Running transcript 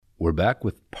We're back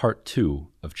with part 2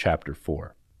 of chapter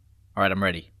 4. All right, I'm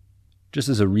ready. Just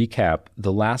as a recap,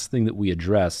 the last thing that we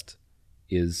addressed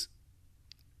is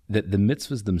that the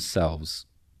mitzvahs themselves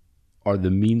are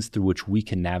the means through which we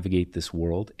can navigate this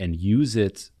world and use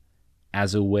it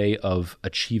as a way of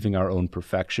achieving our own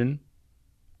perfection,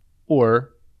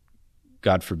 or,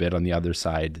 God forbid, on the other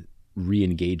side,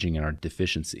 re-engaging in our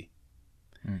deficiency.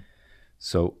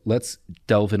 So let's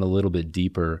delve in a little bit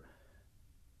deeper.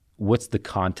 What's the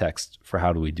context for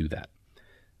how do we do that?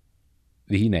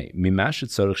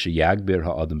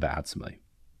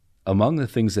 Among the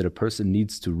things that a person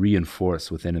needs to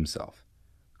reinforce within himself,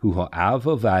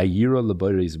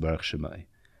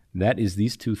 that is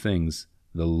these two things,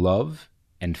 the love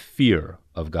and fear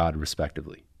of God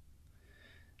respectively.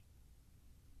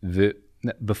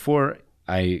 Before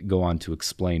he goes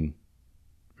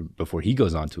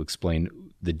on to explain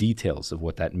the details of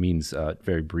what that means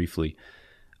very briefly,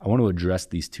 I want to address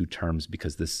these two terms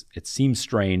because it seems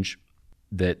strange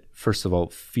that, first of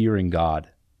all, fearing God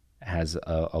has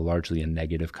a largely a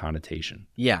negative connotation.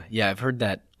 Yeah, I've heard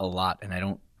that a lot, and I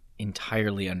don't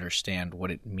entirely understand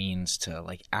what it means to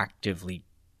actively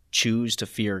choose to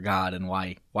fear God, and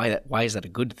why is that a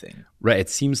good thing? Right,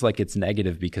 it seems like it's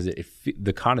negative because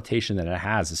the connotation that it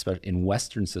has, especially in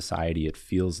Western society, it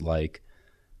feels like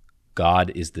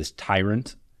God is this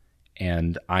tyrant,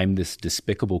 and I'm this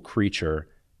despicable creature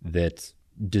that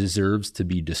deserves to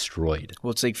be destroyed.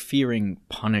 Well, it's like fearing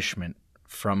punishment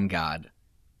from God,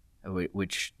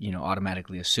 which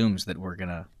automatically assumes that we're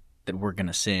gonna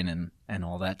sin and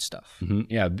all that stuff. Mm-hmm.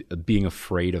 Yeah, being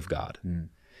afraid of God, and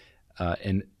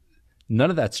none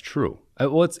of that's true.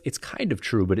 Well, it's kind of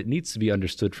true, but it needs to be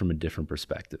understood from a different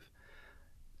perspective.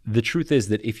 The truth is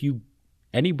that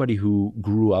anybody who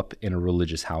grew up in a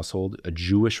religious household, a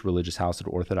Jewish religious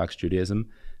household, Orthodox Judaism,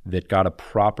 that got a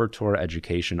proper Torah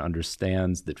education,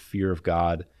 understands that fear of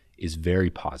God is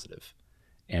very positive.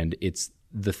 And it's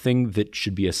the thing that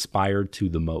should be aspired to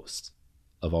the most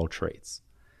of all traits.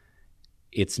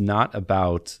 It's not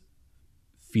about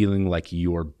feeling like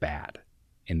you're bad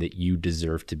and that you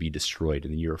deserve to be destroyed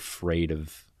and you're afraid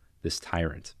of this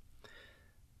tyrant.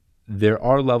 There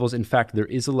are levels, in fact, there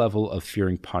is a level of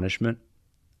fearing punishment,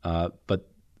 but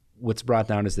what's brought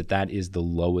down is that is the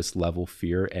lowest level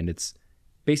fear, and it's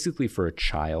basically for a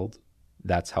child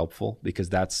that's helpful because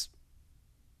that's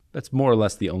more or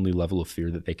less the only level of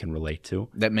fear that they can relate to.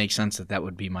 That makes sense that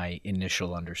would be my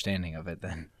initial understanding of it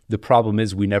then. The problem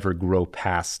is we never grow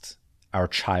past our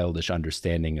childish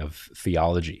understanding of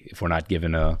theology if we're not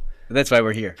given that's why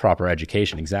we're here. Proper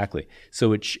education, exactly.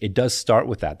 So it does start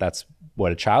with that. That's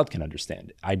what a child can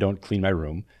understand. I don't clean my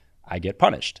room, I get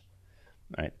punished,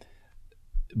 right?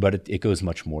 But it goes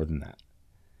much more than that.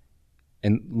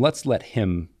 And let's let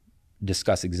him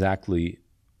discuss exactly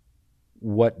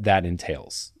what that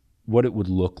entails, what it would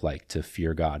look like to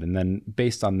fear God. And then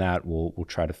based on that, we'll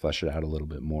try to flesh it out a little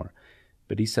bit more.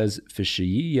 But he says,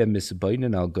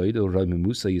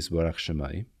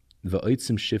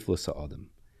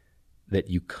 that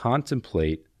you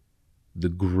contemplate the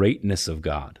greatness of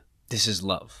God. This is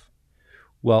love.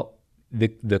 Well,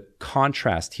 the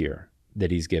contrast here that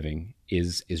he's giving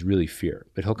is really fear.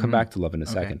 But he'll come back to love in a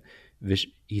second.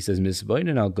 He says,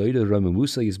 that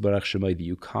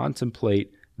you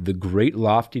contemplate the great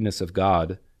loftiness of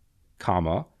God,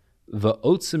 comma,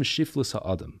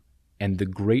 and the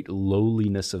great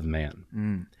lowliness of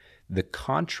man. The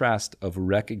contrast of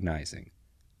recognizing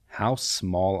how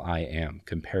small I am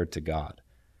compared to God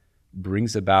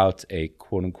brings about a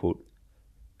quote-unquote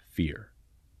fear,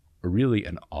 or really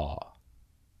an awe.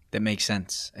 That makes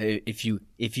sense. If you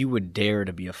would dare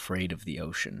to be afraid of the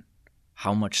ocean,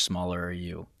 how much smaller are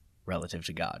you relative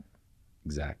to God?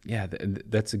 Exactly. Yeah,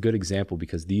 that's a good example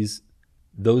because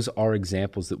those are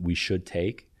examples that we should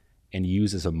take and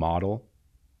use as a model.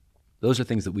 Those are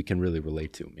things that we can really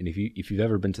relate to. And if you've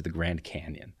ever been to the Grand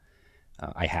Canyon,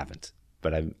 I haven't,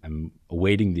 but I'm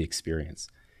awaiting the experience,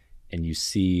 and you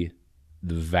see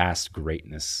the vast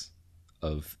greatness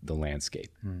of the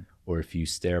landscape. Or if you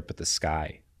stare up at the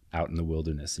sky out in the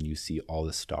wilderness and you see all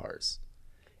the stars,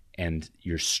 and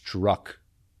you're struck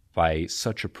by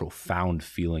such a profound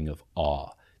feeling of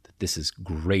awe that this is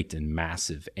great and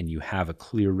massive, and you have a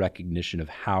clear recognition of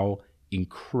how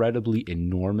incredibly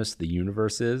enormous the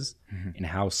universe is and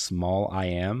how small I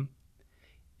am,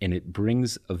 and it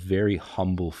brings a very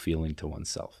humble feeling to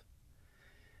oneself.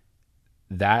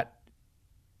 That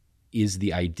is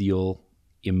the ideal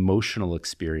emotional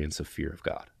experience of fear of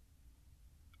God.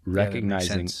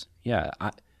 Recognizing,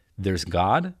 there's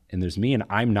God and there's me, and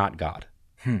I'm not God.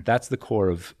 That's the core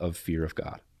of fear of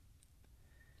God.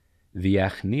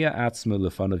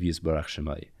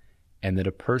 and that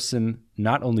a person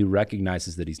not only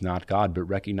recognizes that he's not God, but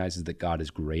recognizes that God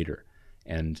is greater.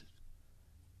 And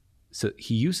so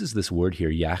he uses this word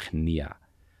here, yachnia.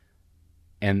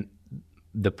 And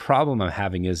the problem I'm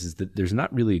having is that there's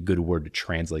not really a good word to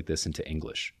translate this into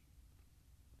English.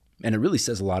 And it really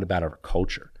says a lot about our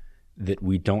culture, that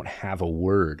we don't have a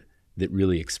word that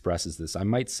really expresses this. I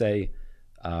might say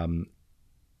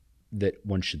that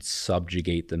one should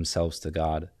subjugate themselves to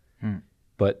God,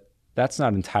 but that's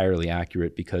not entirely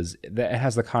accurate, because it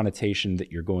has the connotation that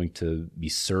you're going to be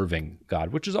serving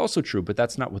God, which is also true, but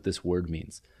that's not what this word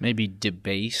means. Maybe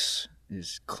debase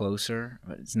is closer,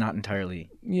 but it's not entirely.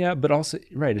 Yeah, but also,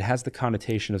 right, it has the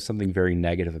connotation of something very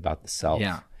negative about the self.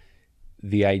 Yeah.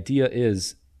 The idea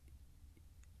is,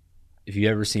 if you've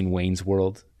ever seen Wayne's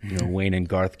World, Wayne and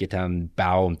Garth get down and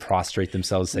bow and prostrate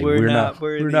themselves, say, we're not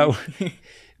worthy.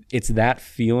 It's that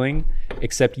feeling,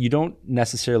 except you don't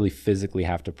necessarily physically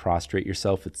have to prostrate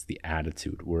yourself. It's the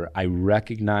attitude where I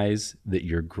recognize that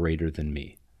you're greater than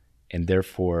me, and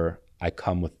therefore I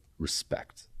come with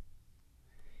respect.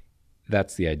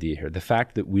 That's the idea here. The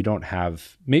fact that we don't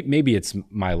have, maybe it's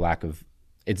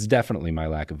definitely my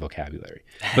lack of vocabulary,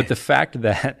 but the fact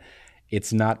that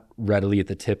it's not readily at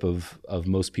the tip of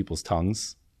most people's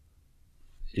tongues,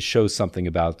 it shows something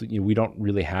about, we don't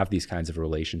really have these kinds of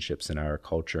relationships in our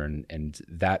culture, and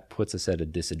that puts us at a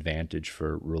disadvantage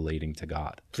for relating to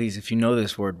God. Please, if you know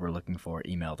this word we're looking for,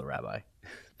 email the rabbi.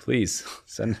 Please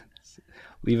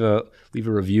leave a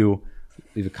review,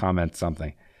 leave a comment,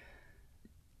 something.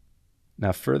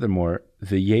 Now, furthermore,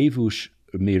 the yevush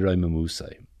mirai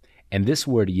mamusai, and this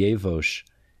word yevush,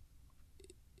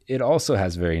 it also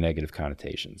has very negative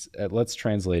connotations. Let's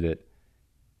translate it.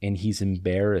 And he's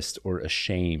embarrassed or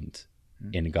ashamed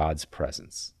in God's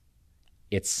presence.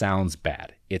 It sounds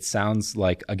bad. It sounds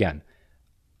like, again,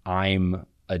 I'm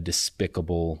a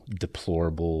despicable,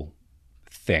 deplorable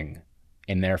thing,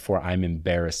 and therefore I'm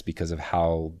embarrassed because of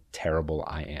how terrible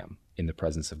I am in the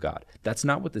presence of God. That's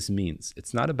not what this means.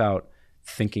 It's not about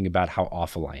thinking about how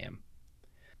awful I am.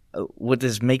 What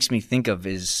this makes me think of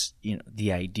is,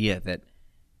 the idea that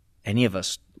any of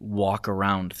us walk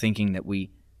around thinking that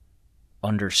we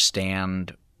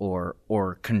understand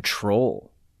or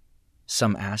control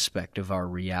some aspect of our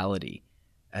reality,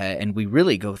 and we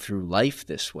really go through life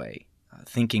this way,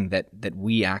 thinking that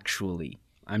we actually.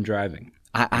 I'm driving.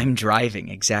 I'm driving,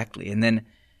 exactly, and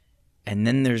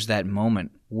then there's that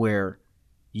moment where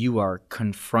you are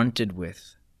confronted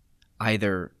with,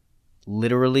 either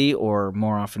literally or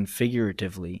more often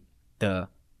figuratively, the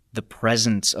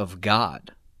presence of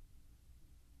God,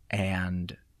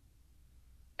 and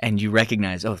you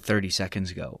recognize, 30 seconds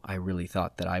ago, I really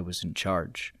thought that I was in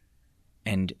charge.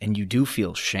 And you do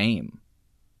feel shame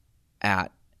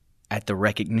at the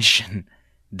recognition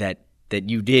that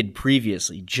you did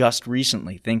previously, just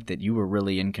recently, think that you were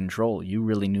really in control. You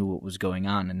really knew what was going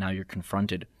on, and now you're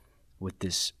confronted with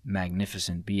this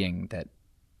magnificent being that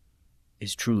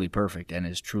is truly perfect and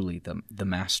is truly the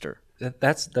master.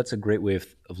 That's a great way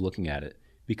of looking at it.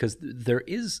 Because there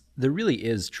really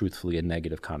is truthfully a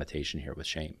negative connotation here with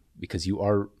shame, because you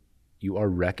are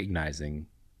recognizing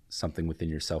something within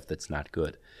yourself that's not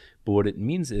good. But what it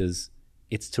means is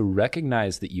it's to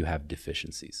recognize that you have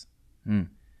deficiencies.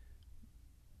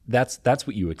 That's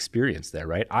what you experienced there,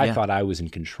 right? I thought I was in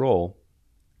control.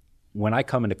 When I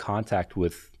come into contact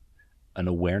with an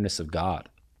awareness of God,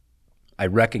 I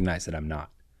recognize that I'm not.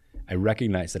 I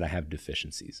recognize that I have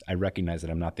deficiencies. I recognize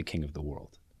that I'm not the king of the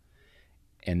world.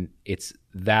 And it's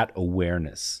that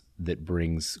awareness that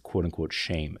brings quote unquote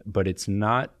shame, but it's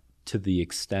not to the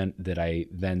extent that I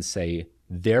then say,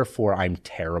 therefore I'm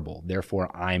terrible.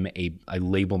 Therefore I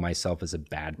label myself as a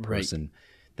bad person.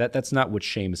 Right. That's not what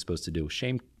shame is supposed to do.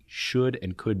 Shame should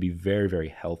and could be very, very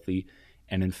healthy.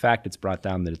 And in fact, it's brought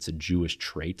down that it's a Jewish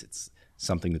trait. It's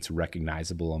something that's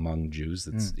recognizable among Jews.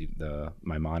 That's the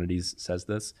Maimonides says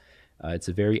this. It's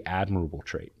a very admirable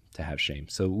trait to have shame.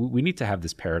 So we need to have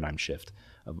this paradigm shift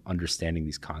of understanding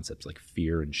these concepts like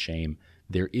fear and shame.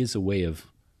 There is a way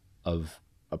of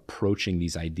approaching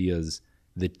these ideas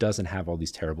that doesn't have all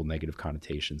these terrible negative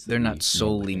connotations. They're not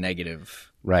solely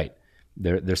negative. Right.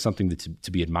 There's something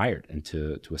to be admired and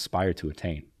to aspire to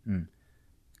attain.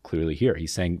 Clearly here,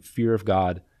 he's saying fear of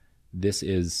God, this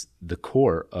is the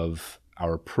core of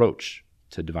our approach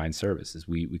to divine service, is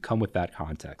we come with that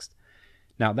context.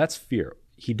 Now, that's fear.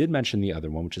 He did mention the other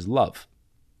one, which is love.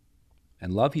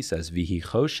 And love, he says,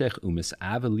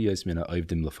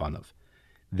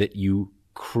 that you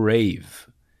crave,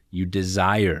 you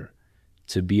desire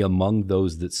to be among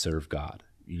those that serve God.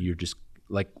 You're just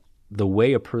like the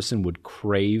way a person would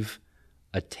crave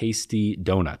a tasty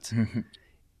donut.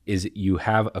 is you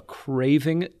have a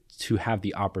craving to have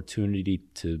the opportunity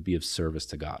to be of service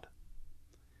to God.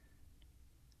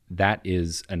 That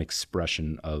is an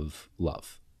expression of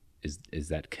love, is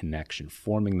that connection,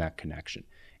 forming that connection.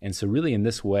 And so really in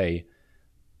this way,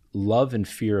 love and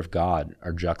fear of God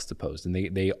are juxtaposed, and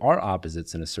they are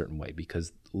opposites in a certain way,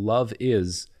 because love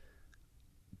is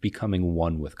becoming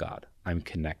one with God. I'm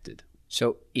connected.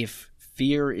 So if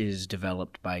fear is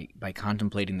developed by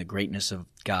contemplating the greatness of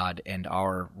God and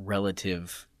our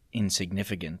relative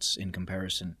insignificance in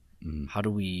comparison, how do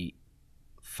we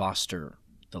foster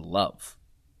the love?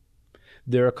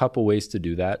 There are a couple ways to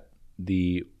do that.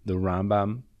 The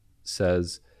Rambam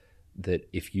says that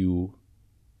if you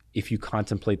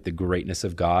contemplate the greatness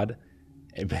of God,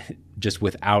 just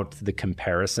without the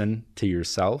comparison to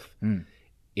yourself,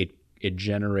 it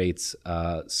generates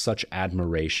such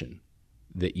admiration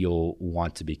that you'll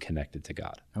want to be connected to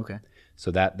God. Okay.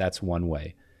 So that's one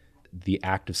way. The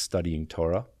act of studying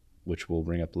Torah, which we'll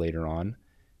bring up later on,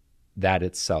 that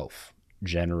itself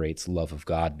generates love of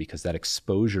God, because that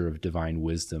exposure of divine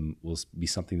wisdom will be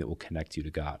something that will connect you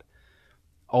to God.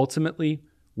 Ultimately,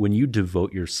 when you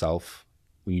devote yourself,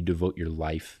 when you devote your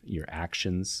life, your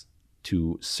actions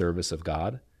to service of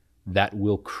God, that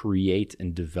will create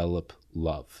and develop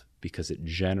love, because it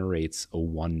generates a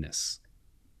oneness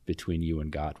between you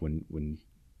and God. When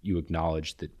you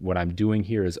acknowledge that what I'm doing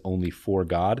here is only for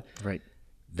God, right,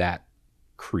 that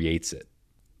creates it.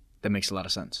 That makes a lot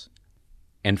of sense.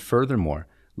 And furthermore,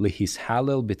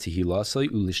 lehishalel b'tehilasai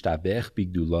ulishtabech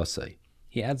bigdulasai.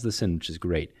 He adds this in, which is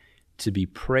great. To be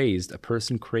praised, a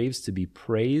person craves to be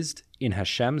praised in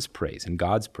Hashem's praise, in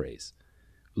God's praise.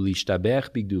 Ulishtabech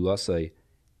bigdulasai,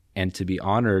 and to be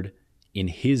honored in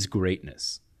His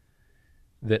greatness.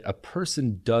 That a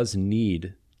person does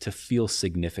need to feel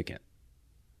significant.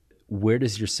 Where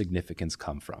does your significance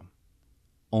come from?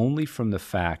 Only from the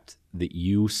fact that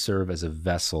you serve as a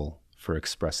vessel for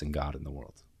expressing God in the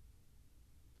world.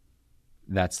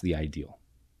 That's the ideal.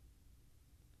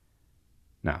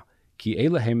 Now, these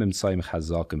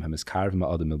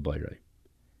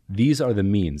are the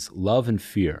means, love and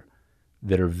fear,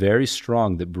 that are very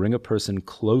strong, that bring a person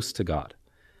close to God.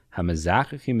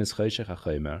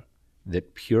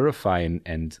 That purify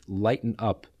and lighten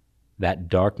up that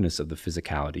darkness of the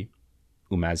physicality,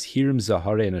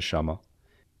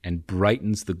 and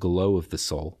brightens the glow of the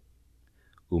soul,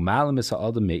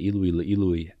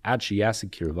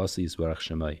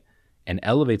 and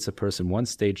elevates a person one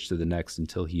stage to the next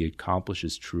until he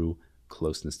accomplishes true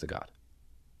closeness to God.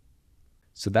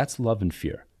 So that's love and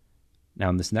fear. Now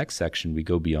in this next section, we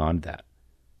go beyond that.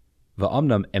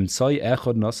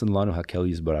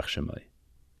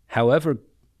 However,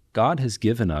 God has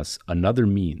given us another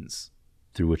means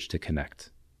through which to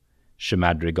connect.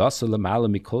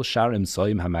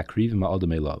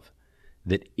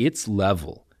 That its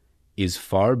level is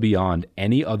far beyond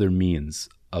any other means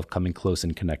of coming close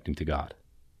and connecting to God.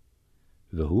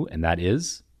 And that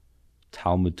is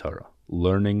Talmud Torah,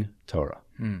 learning Torah.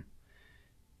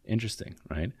 Interesting,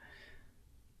 right?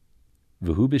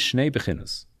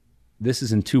 This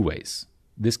is in two ways.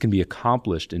 This can be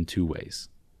accomplished in two ways.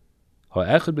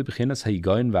 The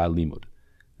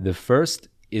first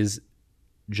is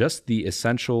just the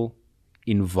essential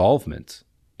involvement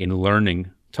in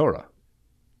learning Torah,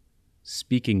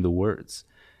 speaking the words.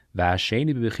 And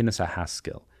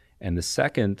the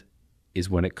second is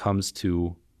when it comes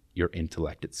to your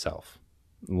intellect itself.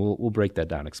 We'll break that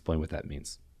down, explain what that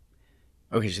means.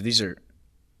 Okay, so these are,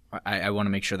 I want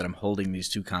to make sure that I'm holding these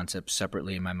two concepts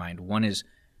separately in my mind. One is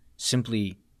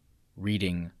simply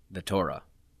reading the Torah.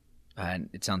 And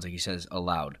it sounds like he says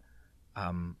aloud.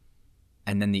 And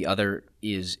then the other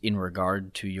is in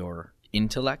regard to your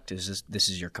intellect. This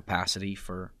is your capacity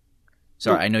for...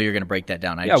 Sorry, I know you're going to break that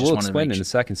down. We'll explain in a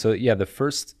second. So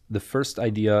the first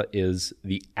idea is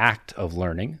the act of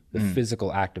learning, the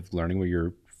physical act of learning, where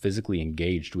you're physically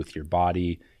engaged with your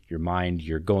body, your mind,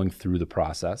 you're going through the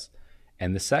process.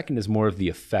 And the second is more of the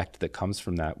effect that comes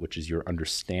from that, which is your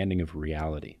understanding of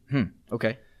reality.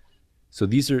 Okay. So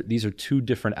these are two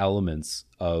different elements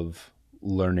of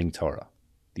learning Torah.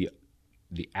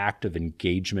 The act of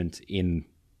engagement in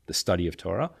the study of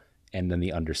Torah, and then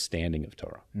the understanding of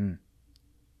Torah.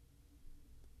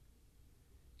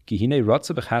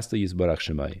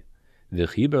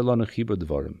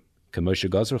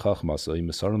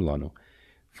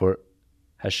 For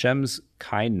Hashem's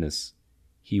kindness,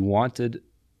 He wanted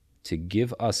to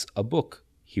give us a book.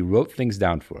 He wrote things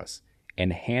down for us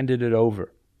and handed it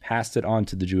over, passed it on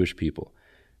to the Jewish people.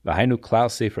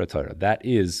 That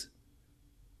is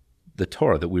the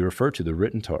Torah that we refer to, the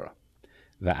written Torah.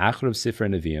 Va'achrav Sifrei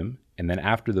Nevi'im, and then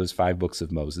after those 5 books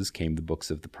of Moses came the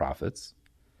books of the prophets.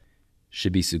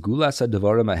 Shebisugulas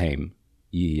ha'devarim hahem,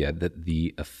 that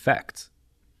the effect,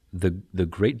 the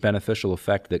great beneficial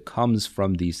effect that comes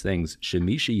from these things,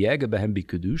 shemishi yega behem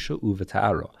b'kedusha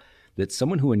u'v'tara, that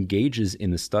someone who engages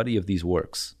in the study of these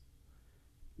works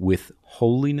with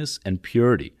holiness and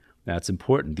purity. Now, it's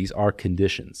important. These are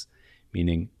conditions,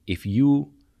 meaning if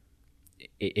you,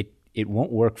 it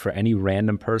won't work for any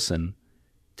random person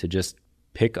to just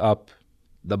pick up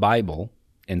the Bible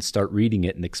and start reading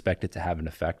it and expect it to have an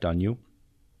effect on you.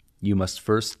 You must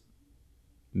first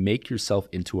make yourself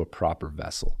into a proper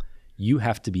vessel. You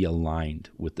have to be aligned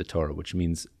with the Torah, which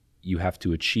means you have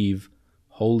to achieve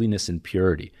holiness and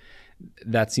purity.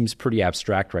 That seems pretty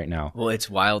abstract right now. Well, it's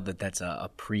wild that that's a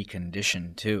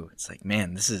precondition too. It's like,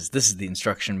 man, this is the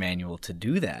instruction manual to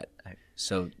do that.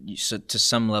 So to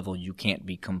some level, you can't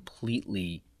be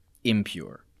completely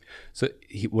impure. So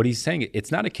what he's saying,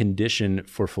 it's not a condition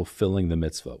for fulfilling the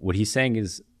mitzvah. What he's saying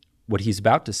is, what he's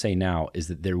about to say now is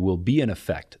that there will be an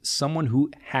effect. Someone who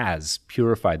has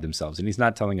purified themselves, and he's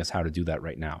not telling us how to do that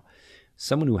right now.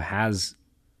 Someone who has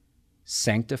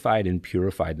sanctified and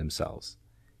purified themselves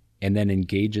and then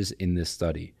engages in this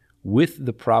study with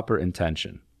the proper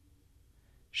intention,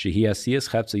 which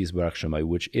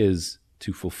is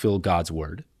to fulfill God's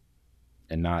word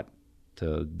and not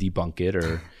to debunk it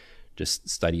or just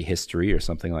study history or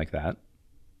something like that.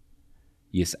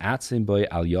 When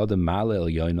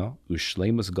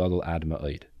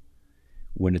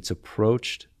it's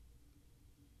approached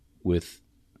with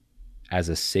as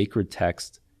a sacred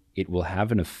text, it will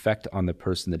have an effect on the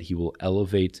person that he will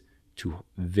elevate to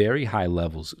very high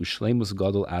levels, ushleimus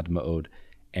gadol ad ma'od,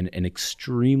 and an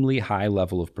extremely high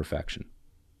level of perfection,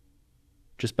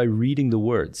 just by reading the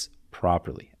words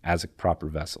properly as a proper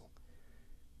vessel.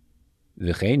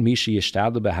 And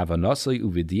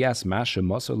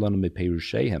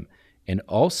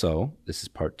also, this is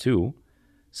part 2,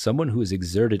 someone who has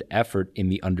exerted effort in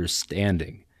the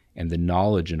understanding and the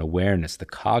knowledge and awareness, the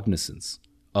cognizance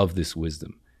of this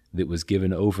wisdom that was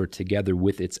given over together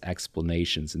with its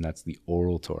explanations, and that's the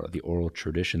oral Torah, the oral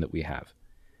tradition that we have.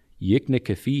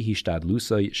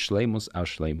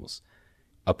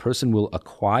 A person will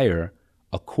acquire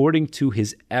according to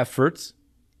his efforts.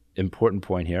 Important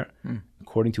point here.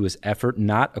 According to his effort,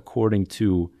 not according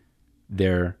to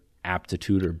their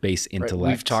aptitude or base intellect.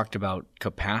 Right. We've talked about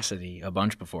capacity a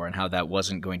bunch before and how that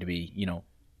wasn't going to be,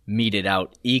 meted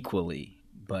out equally.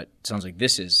 But it sounds like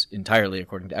this is entirely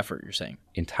according to effort, you're saying.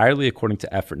 Entirely according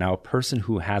to effort. Now, a person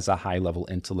who has a high-level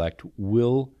intellect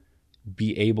will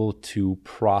be able to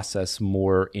process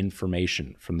more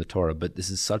information from the Torah. But this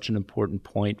is such an important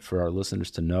point for our listeners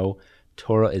to know.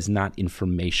 Torah is not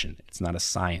information. It's not a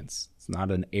science. It's not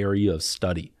an area of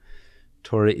study.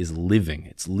 Torah is living.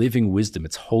 It's living wisdom.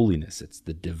 It's holiness. It's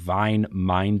the divine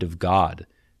mind of God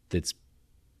that's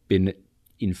been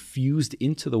infused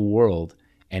into the world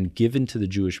and given to the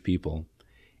Jewish people.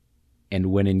 And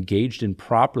when engaged in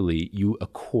properly, you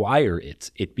acquire it.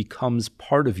 It becomes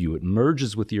part of you. It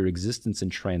merges with your existence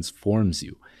and transforms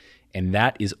you. And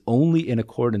that is only in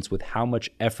accordance with how much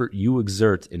effort you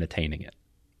exert in attaining it.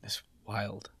 That's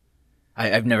wild.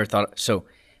 I've never thought so.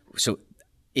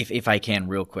 If I can,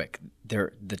 real quick,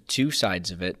 the two sides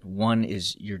of it. One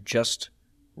is you're just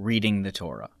reading the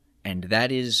Torah, and that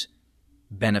is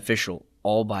beneficial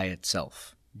all by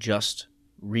itself. Just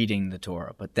reading the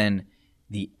Torah, but then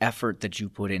the effort that you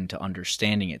put into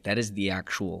understanding it, that is the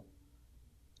actual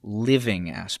living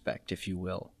aspect, if you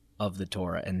will, of the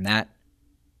Torah, and that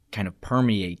kind of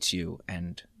permeates you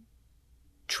and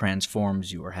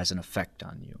transforms you or has an effect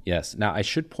on you. Yes. Now, I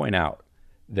should point out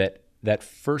that the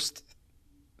first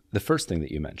thing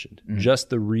that you mentioned, just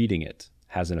the reading it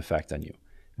has an effect on you.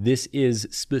 This is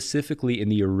specifically in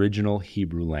the original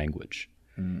Hebrew language.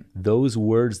 Those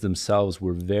words themselves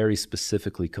were very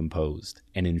specifically composed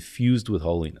and infused with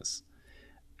holiness.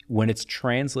 When it's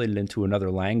translated into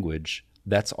another language,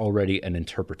 that's already an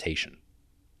interpretation.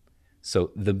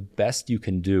 So the best you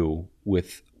can do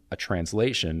with a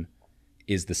translation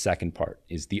is the second part,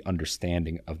 is the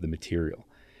understanding of the material.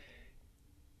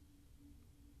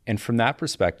 And from that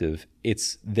perspective,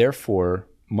 it's therefore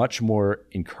much more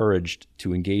encouraged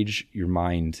to engage your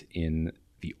mind in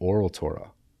the oral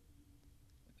Torah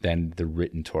than the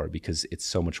written Torah, because it's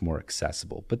so much more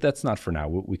accessible. But that's not for now.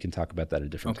 We can talk about that at a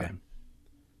different time.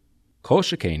 Kol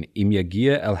shekain im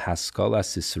yagia el haskala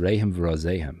sisreihem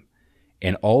v'razehem,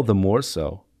 and all the more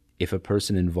so if a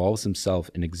person involves himself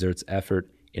and exerts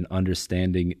effort in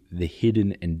understanding the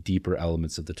hidden and deeper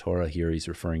elements of the Torah. Here he's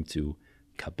referring to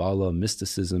Kabbalah,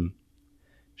 mysticism.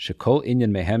 Shekol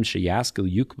inyan mehem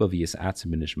sheyaskil yukba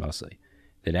v'yisatzim b'nishmasei.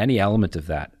 That any element of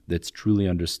that that's truly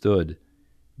understood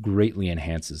greatly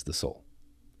enhances the soul.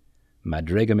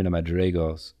 Madrega min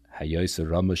madregos hayosa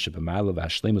ramush shebamalav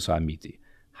hashlemus ha'amiti.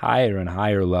 Higher and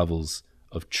higher levels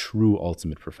of true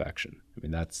ultimate perfection. I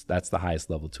mean, that's the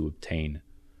highest level to obtain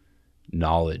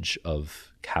knowledge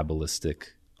of Kabbalistic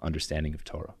understanding of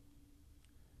Torah.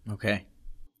 Okay.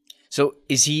 So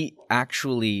is he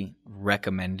actually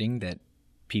recommending that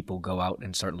people go out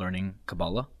and start learning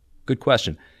Kabbalah? Good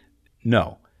question.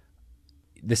 No.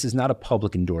 This is not a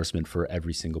public endorsement for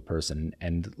every single person.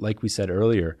 And like we said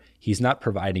earlier, he's not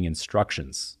providing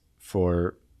instructions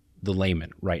for the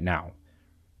layman right now.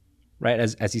 Right?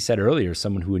 As he said earlier,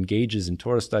 someone who engages in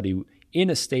Torah study in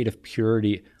a state of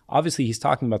purity, obviously he's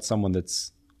talking about someone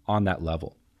that's on that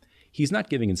level. He's not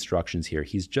giving instructions here.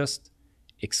 He's just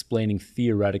explaining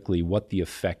theoretically what the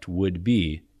effect would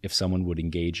be if someone would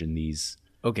engage in these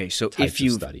Okay, so if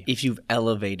you've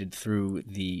elevated through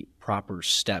the proper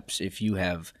steps, if you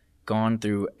have gone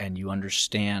through and you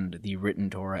understand the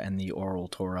written Torah and the oral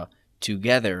Torah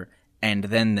together, and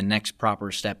then the next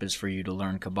proper step is for you to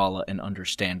learn Kabbalah and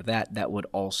understand that, that would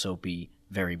also be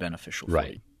very beneficial for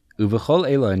you.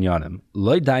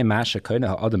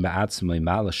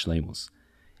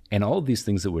 And all of these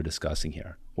things that we're discussing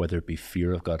here, whether it be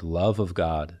fear of God, love of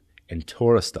God, and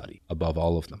Torah study above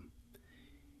all of them,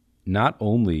 not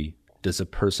only does a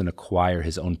person acquire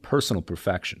his own personal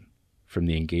perfection from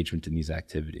the engagement in these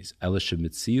activities, the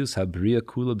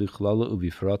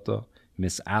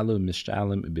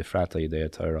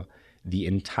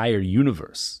entire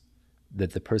universe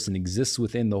that the person exists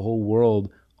within, the whole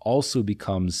world, also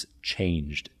becomes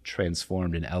changed,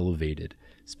 transformed, and elevated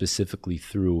specifically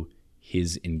through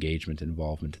his engagement and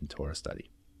involvement in Torah study.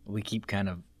 We keep kind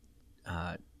of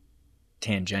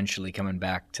tangentially coming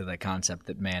back to the concept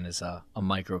that man is a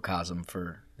microcosm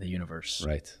for the universe.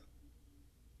 Right.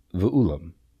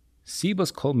 V'ulam,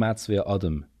 sibas kol matzvei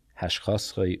adam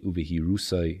hashchaschei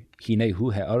uvehirusai hine hu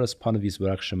ha'aras panavis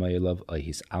barach shemayelav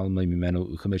ahis almai mimenu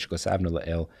uchamesh kosavna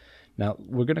la'el. Now,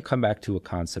 we're going to come back to a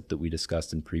concept that we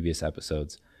discussed in previous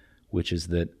episodes, which is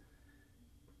that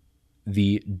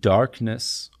the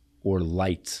darkness or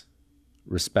light,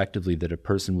 respectively, that a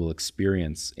person will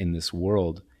experience in this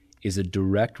world is a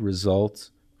direct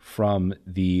result from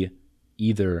the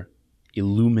either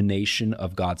illumination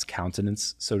of God's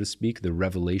countenance, so to speak, the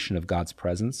revelation of God's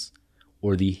presence,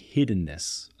 or the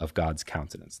hiddenness of God's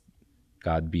countenance,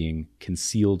 God being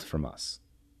concealed from us,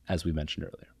 as we mentioned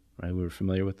earlier. Right? We were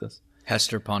familiar with this?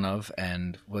 Hester Panav,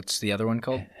 and what's the other one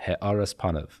called? He'aras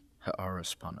Panav.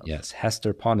 He'aras Panav. Yes,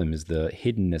 Hester Panim is the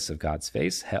hiddenness of God's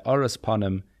face. He'aras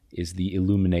Panim is the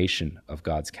illumination of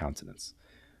God's countenance.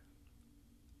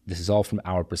 This is all from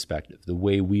our perspective, the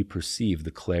way we perceive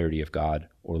the clarity of God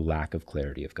or lack of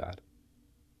clarity of God.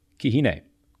 Kihine,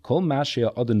 kol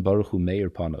mashia adon baruch hu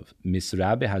meir panav,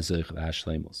 misrabe hazoich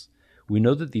v'hashlemus. We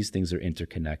know that these things are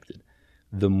interconnected.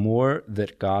 The more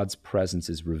that God's presence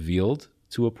is revealed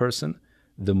to a person,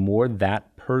 the more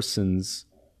that person's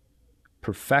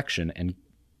perfection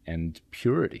and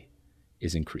purity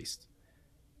is increased.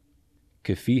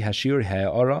 Kefi hashir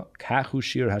ha'ara kachu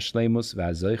shir hashlemus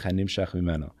v'hazoich hanimshach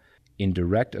mimeno. In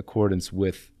direct accordance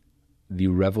with the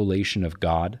revelation of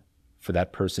God for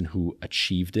that person who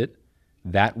achieved it,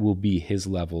 that will be his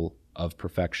level of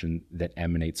perfection that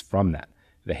emanates from that.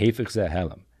 V'hefich zeh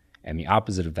helam. And the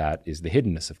opposite of that is the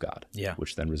hiddenness of God,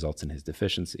 which then results in his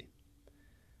deficiency.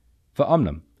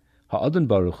 Va'amnam, ha'adon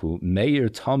baruch hu meir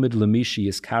talmid lemishi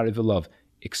yiskari v'lov.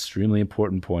 Extremely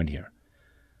important point here.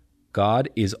 God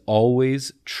is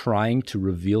always trying to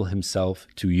reveal himself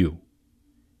to you,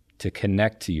 to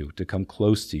connect to you, to come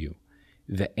close to you.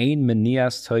 Ve'ein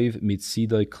menias toiv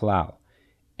mitzidoi klal.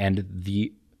 And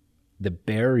the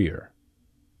barrier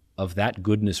of that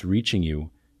goodness reaching you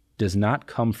does not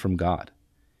come from God.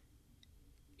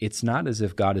 It's not as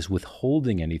if God is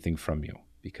withholding anything from you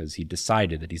because he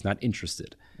decided that he's not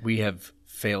interested. We have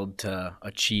failed to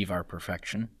achieve our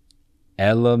perfection.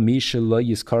 The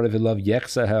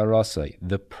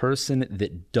person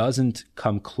that doesn't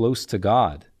come close to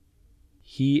God,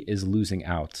 he is losing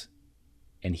out,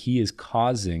 and he is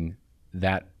causing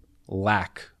that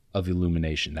lack of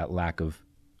illumination, that lack of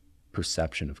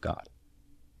perception of God.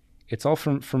 It's all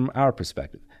from our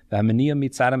perspective. That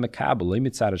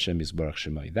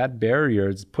barrier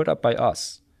is put up by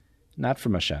us, not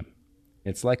from Hashem.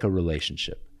 It's like a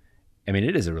relationship. I mean,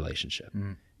 it is a relationship.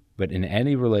 Mm. But in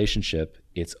any relationship,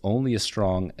 it's only as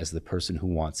strong as the person who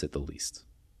wants it the least.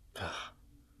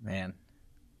 Man.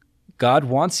 God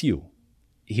wants you.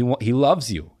 He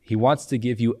loves you. He wants to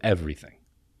give you everything.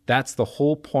 That's the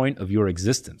whole point of your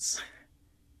existence.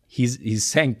 He's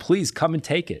saying, please come and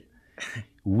take it.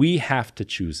 We have to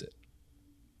choose it.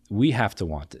 We have to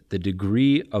want it. The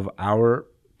degree of our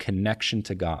connection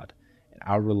to God, and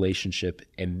our relationship,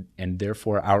 and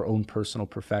therefore our own personal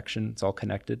perfection, it's all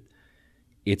connected.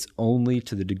 It's only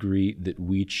to the degree that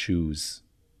we choose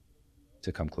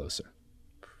to come closer.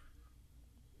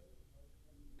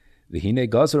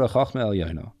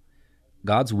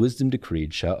 God's wisdom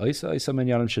decreed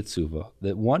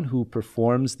that one who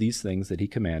performs these things that he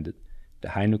commanded,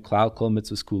 that's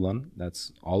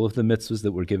all of the mitzvahs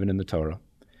that were given in the Torah,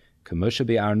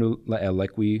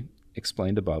 like we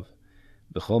explained above,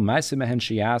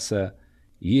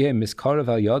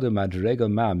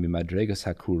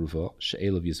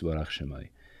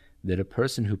 that a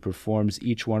person who performs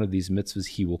each one of these mitzvahs,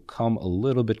 he will come a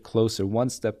little bit closer, one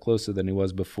step closer than he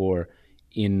was before,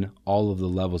 in all of the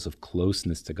levels of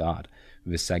closeness to God.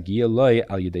 And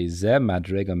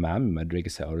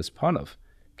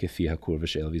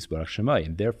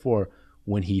therefore,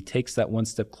 when he takes that one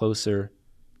step closer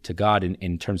to God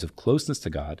in terms of closeness to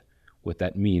God, what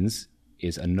that means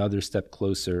is another step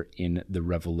closer in the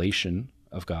revelation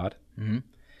of God. And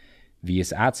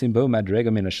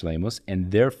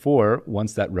therefore,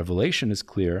 once that revelation is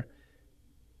clear,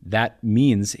 that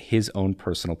means his own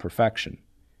personal perfection.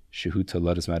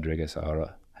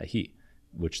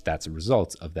 Which that's a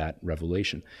result of that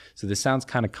revelation. So this sounds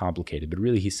kind of complicated, but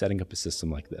really he's setting up a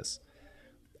system like this.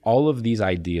 All of these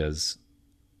ideas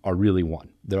are really one.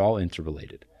 They're all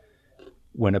interrelated.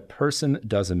 When a person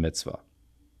does a mitzvah,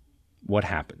 what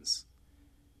happens?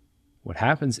 What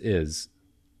happens is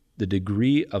the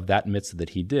degree of that mitzvah that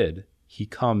he did, he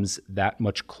comes that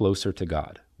much closer to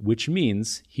God, which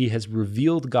means he has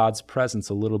revealed God's presence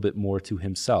a little bit more to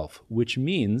himself, which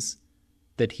means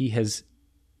that he has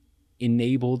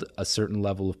enabled a certain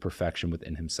level of perfection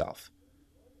within himself.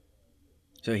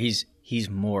 So he's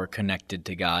more connected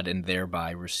to God and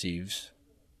thereby receives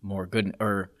more good,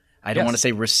 or I don't want to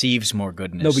say receives more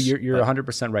goodness. No, but you're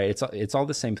 100% right. It's all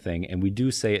the same thing, and we do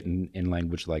say it in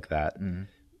language like that. Mm-hmm.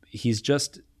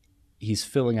 He's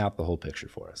filling out the whole picture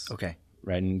for us. Okay.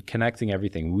 Right, and connecting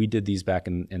everything. We did these back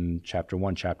in chapter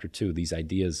 1, chapter 2, these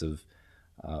ideas of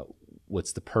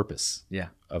what's the purpose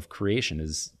of creation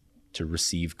is to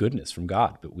receive goodness from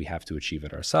God, but we have to achieve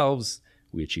it ourselves.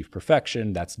 We achieve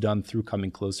perfection. That's done through coming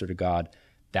closer to God.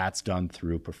 That's done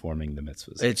through performing the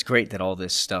mitzvahs. It's great that all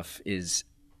this stuff is,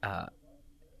 how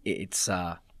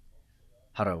do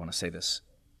I want to say this?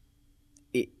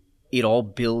 It all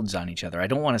builds on each other. I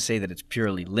don't want to say that it's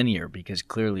purely linear because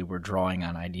clearly we're drawing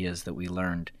on ideas that we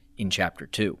learned in chapter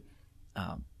 2.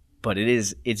 But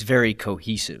it's very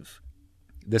cohesive.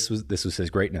 This was his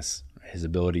greatness, his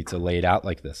ability to lay it out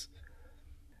like this.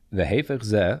 The Hefech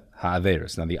Zeh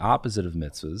ha'averos. Now the opposite of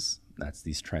mitzvahs, that's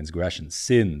these transgressions,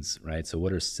 sins, right? So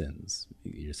what are sins?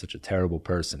 You're such a terrible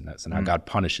person. So now God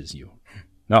punishes you.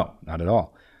 No, not at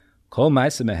all.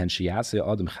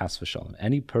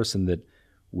 Any person that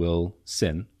will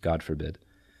sin, God forbid,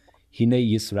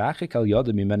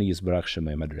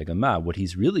 what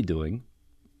he's really doing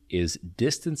is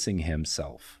distancing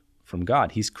himself from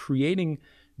God. He's creating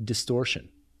distortion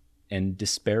and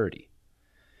disparity.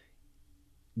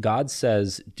 God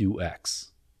says, do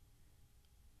X.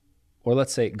 Or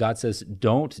let's say God says,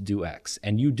 don't do X,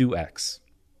 and you do X.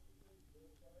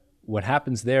 What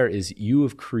happens there is you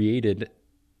have created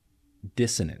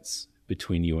dissonance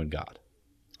between you and God.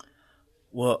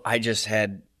 Well, I just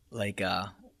had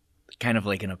kind of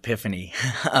like an epiphany.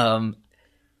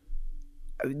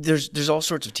 There's all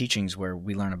sorts of teachings where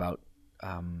we learn about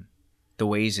the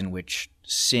ways in which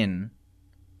sin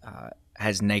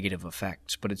has negative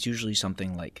effects, but it's usually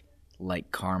something like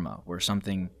karma, where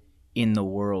something in the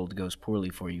world goes poorly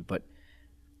for you. But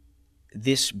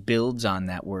this builds on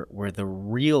that, where the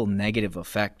real negative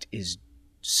effect is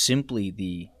simply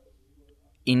the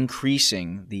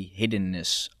increasing the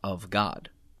hiddenness of God.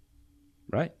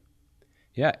 Right.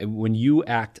 Yeah. When you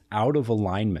act out of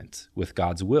alignment with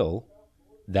God's will,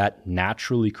 that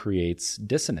naturally creates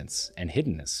dissonance and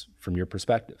hiddenness from your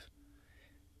perspective.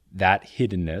 That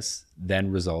hiddenness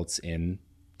then results in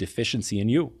deficiency in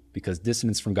you, because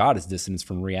dissonance from God is dissonance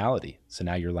from reality. So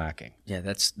now you're lacking. Yeah,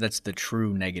 that's the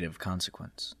true negative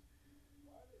consequence.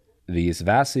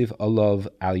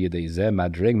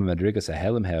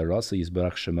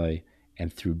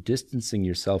 And through distancing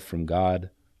yourself from God,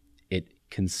 it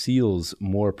conceals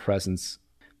more presence.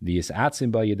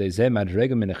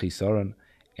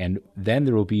 And then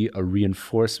there will be a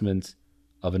reinforcement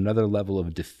of another level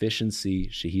of deficiency,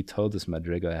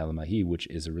 which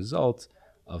is a result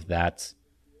of that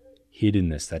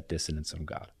hiddenness, that dissonance from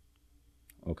God.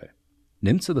 Okay.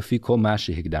 Nimtza lefi kol ma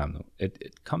shehigdamnu.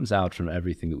 It comes out from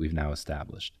everything that we've now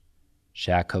established.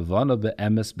 She'akavana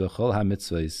be'emes bechol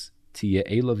hamitzvos tiye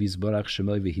elov yizbarach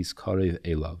shemoi v'hiskarev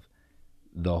elov.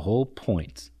 The whole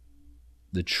point,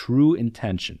 the true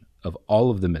intention of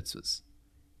all of the mitzvahs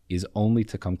is only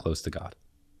to come close to God.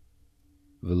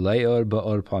 V'le'or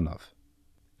ba'or panav.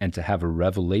 And to have a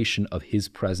revelation of His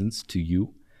presence to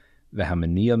you.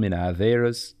 V'hamaniya min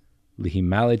ha'averos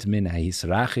lihimalit min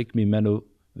ha'hisrachik mimenu.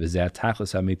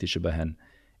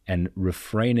 And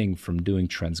refraining from doing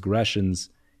transgressions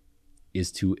is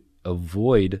to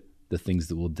avoid the things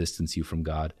that will distance you from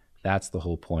God. That's the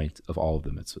whole point of all of the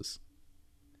mitzvahs.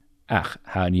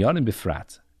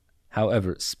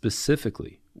 However,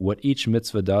 specifically, what each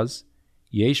mitzvah does,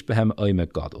 yesh behem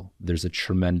oimek gadol. There's a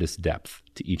tremendous depth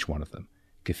to each one of them.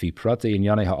 Kefi prate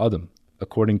inyanei ha'adam,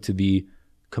 according to the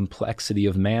complexity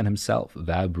of man himself,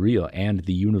 v'abriya, and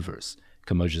the universe.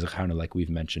 Like we've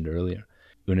mentioned earlier.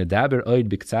 And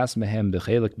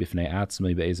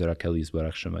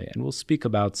we'll speak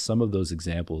about some of those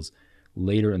examples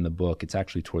later in the book. It's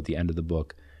actually toward the end of the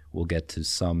book. We'll get to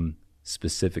some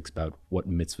specifics about what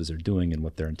mitzvahs are doing and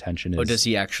what their intention is. Oh, does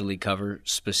he actually cover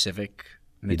specific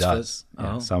mitzvahs? He does,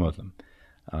 yeah, some of them.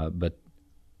 But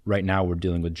right now we're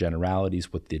dealing with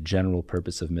generalities, what the general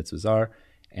purpose of mitzvahs are.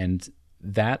 And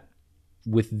that,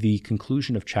 with the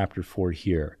conclusion of chapter 4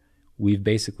 here, we've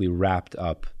basically wrapped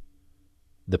up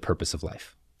the purpose of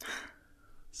life.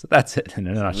 So that's it in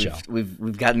a nutshell.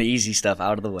 We've gotten the easy stuff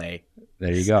out of the way.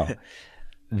 There you go.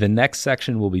 The next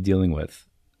section we'll be dealing with,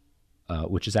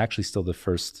 which is actually still the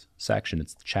first section,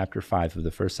 it's chapter 5 of the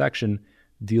first section,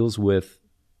 deals with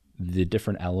the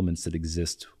different elements that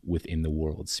exist within the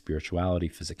world: spirituality,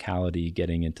 physicality,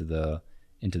 getting into the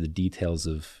details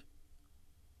of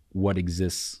what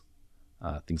exists,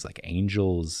 things like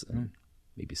angels, and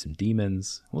maybe some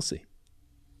demons. We'll see.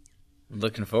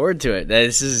 Looking forward to it.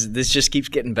 This just keeps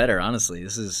getting better. Honestly,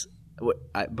 this is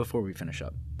before we finish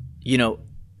up.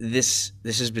 This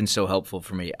has been so helpful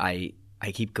for me. I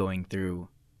keep going through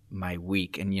my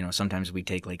week, and sometimes we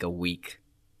take like a week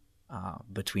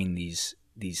between these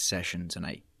sessions, and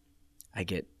I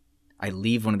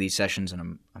leave one of these sessions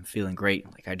and I'm feeling great.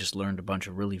 Like I just learned a bunch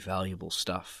of really valuable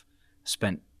stuff.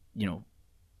 Spent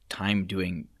time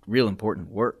doing real important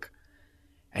work.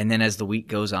 And then as the week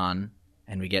goes on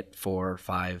and we get 4,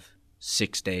 5,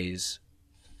 6 days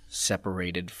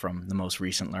separated from the most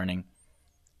recent learning,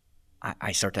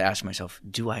 I start to ask myself,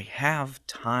 do I have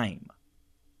time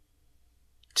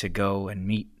to go and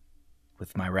meet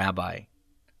with my rabbi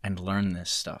and learn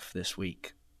this stuff this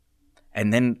week?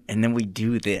 And then we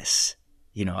do this.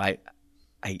 I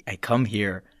come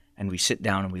here and we sit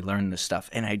down and we learn this stuff.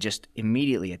 And I just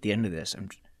immediately at the end of this,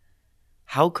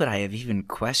 how could I have even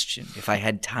questioned if I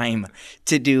had time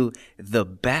to do the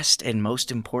best and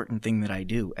most important thing that I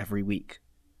do every week?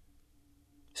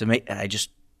 So I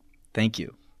just thank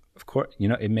you. Of course,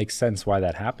 it makes sense why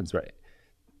that happens, right?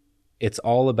 It's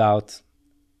all about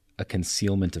a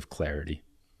concealment of clarity.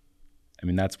 I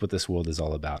mean, that's what this world is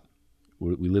all about.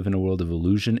 We live in a world of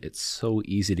illusion. It's so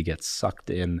easy to get sucked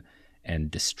in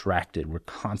and distracted. We're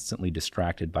constantly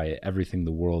distracted by everything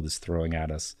the world is throwing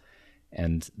at us.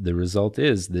 And the result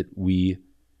is that we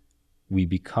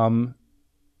become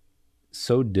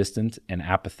so distant and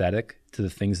apathetic to the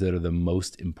things that are the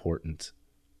most important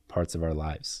parts of our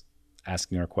lives.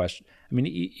 Asking our question. I mean,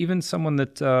 even someone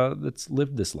that's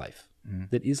lived this life,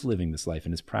 that is living this life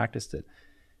and has practiced it,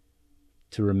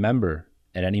 to remember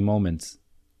at any moment,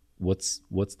 what's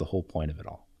the whole point of it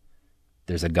all?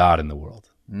 There's a God in the world.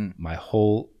 My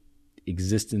whole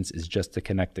existence is just to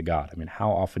connect to God. I mean, how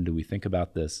often do we think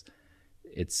about this?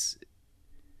 It's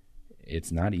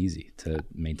not easy to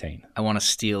maintain. I want to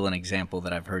steal an example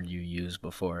that I've heard you use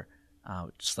before.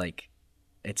 It's like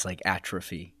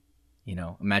atrophy.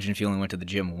 Imagine if you only went to the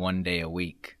gym 1 day a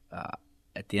week.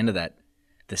 At the end of that,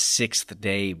 the 6th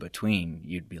day between,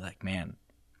 you'd be like, man,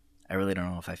 I really don't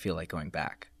know if I feel like going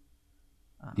back.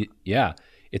 Yeah,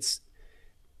 it's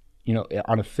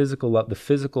on a physical level. The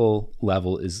physical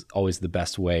level is always the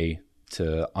best way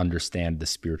to understand the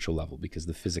spiritual level, because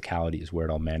the physicality is where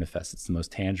it all manifests. It's the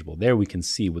most tangible. There we can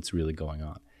see what's really going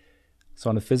on. So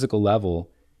on a physical level,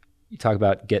 you talk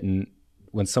about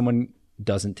when someone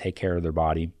doesn't take care of their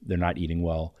body, they're not eating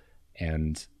well,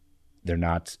 and they're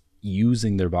not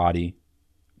using their body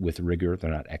with rigor, they're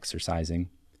not exercising.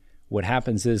 What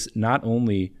happens is not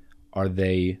only are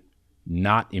they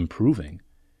not improving,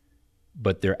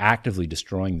 but they're actively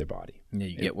destroying their body. Yeah,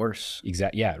 you get worse.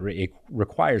 Exactly. Yeah, it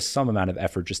requires some amount of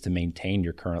effort just to maintain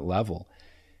your current level.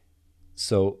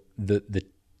 So the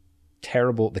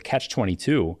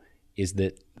catch-22 is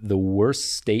that the worse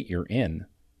state you're in,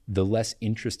 the less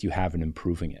interest you have in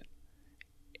improving it.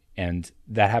 And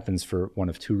that happens for one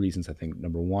of two reasons, I think.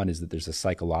 Number one is that there's a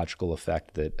psychological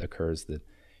effect that occurs, that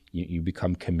you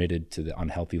become committed to the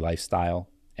unhealthy lifestyle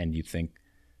and you think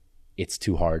it's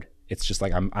too hard. It's just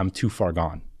like, I'm too far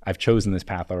gone. I've chosen this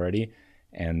path already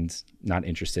and not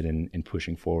interested in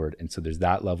pushing forward. And so there's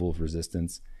that level of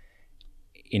resistance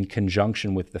in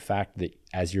conjunction with the fact that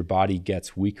as your body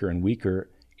gets weaker and weaker,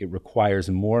 it requires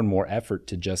more and more effort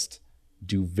to just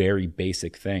do very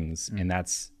basic things. And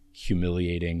that's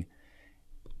humiliating.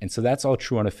 And so that's all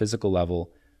true on a physical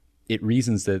level. It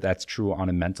reasons that that's true on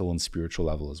a mental and spiritual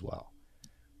level as well.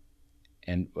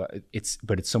 And it's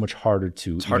so much harder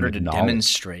to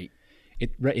demonstrate.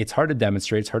 It's hard to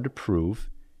demonstrate. It's hard to prove,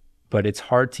 but it's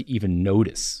hard to even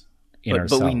notice in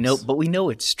ourselves. But we know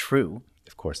it's true.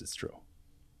 Of course, it's true.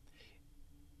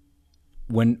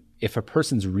 If a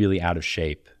person's really out of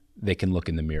shape, they can look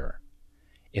in the mirror.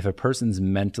 If a person's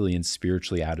mentally and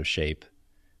spiritually out of shape,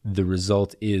 the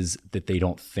result is that they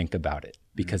don't think about it,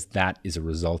 because that is a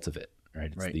result of it,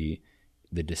 right? It's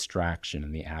the distraction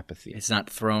and the apathy. It's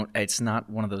not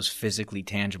one of those physically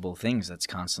tangible things that's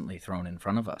constantly thrown in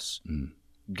front of us.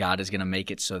 God is going to make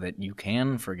it so that you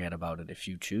can forget about it if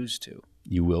you choose to.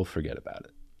 You will forget about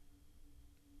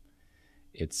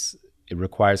it. It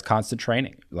requires constant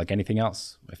training, like anything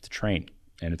else. We have to train,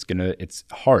 and it's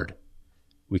hard.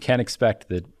 We can't expect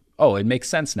that, it makes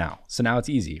sense now, so now it's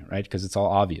easy, right? Because it's all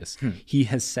obvious. He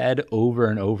has said over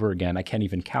and over again, I can't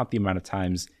even count the amount of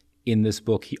times in this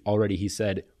book, he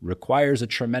said, requires a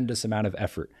tremendous amount of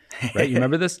effort, right? You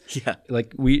remember this? Yeah.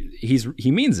 Like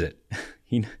he means it.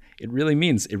 It really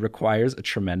means it requires a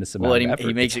tremendous amount of effort.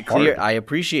 He makes it clear. I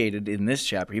appreciated in this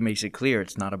chapter, he makes it clear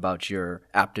it's not about your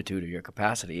aptitude or your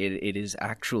capacity. It is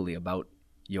actually about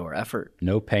your effort.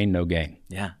 No pain, no gain.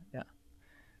 Yeah.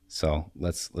 So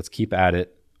let's keep at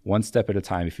it one step at a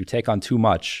time. If you take on too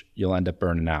much, you'll end up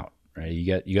burning out, right?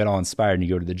 You get all inspired and you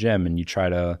go to the gym and you try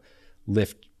to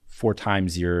lift 4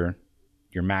 times your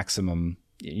maximum,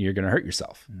 you're going to hurt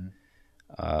yourself.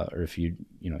 Or if you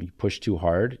push too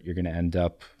hard, you're going to end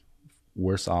up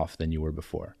worse off than you were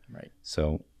before. Right.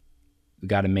 So we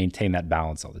got to maintain that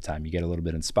balance all the time. You get a little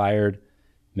bit inspired,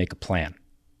 make a plan,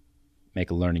 make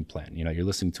a learning plan. You're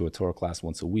listening to a Torah class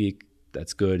once a week.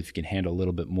 That's good. If you can handle a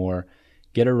little bit more,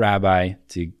 get a rabbi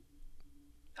to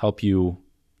help you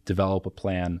develop a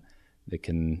plan that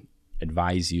can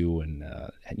advise you and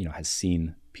has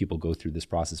seen people go through this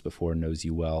process before, knows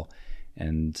you well,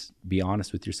 and be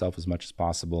honest with yourself as much as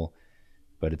possible.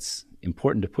 But it's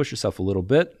important to push yourself a little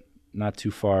bit, not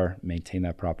too far, maintain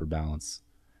that proper balance.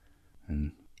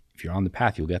 And if you're on the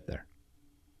path, you'll get there.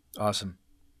 Awesome.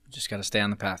 Just got to stay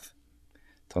on the path.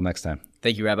 Till next time.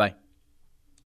 Thank you, Rabbi.